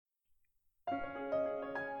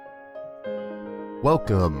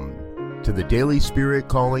Welcome to the Daily Spirit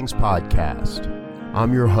Callings Podcast.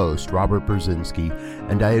 I'm your host, Robert Brzezinski,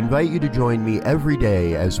 and I invite you to join me every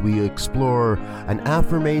day as we explore an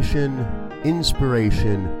affirmation,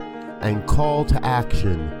 inspiration, and call to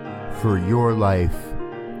action for your life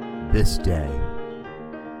this day.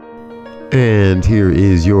 And here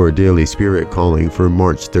is your Daily Spirit Calling for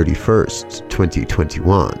March 31st,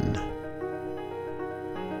 2021.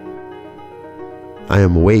 I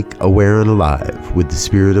am awake, aware, and alive with the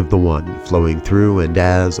Spirit of the One flowing through and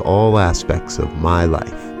as all aspects of my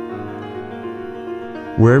life.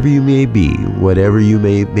 Wherever you may be, whatever you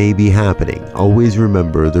may be happening, always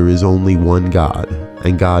remember there is only one God,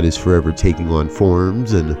 and God is forever taking on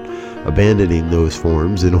forms and abandoning those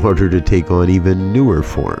forms in order to take on even newer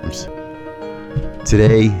forms.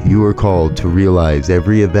 Today, you are called to realize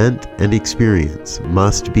every event and experience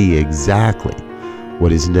must be exactly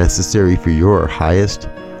what is necessary for your highest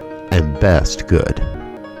and best good.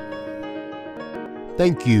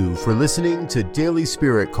 Thank you for listening to Daily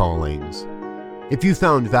Spirit Callings. If you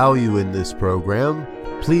found value in this program,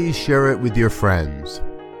 please share it with your friends.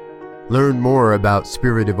 Learn more about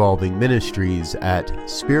Spirit Evolving Ministries at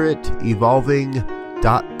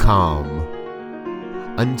spiritevolving.com.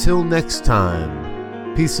 Until next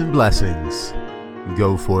time, peace and blessings.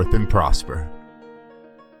 Go forth and prosper.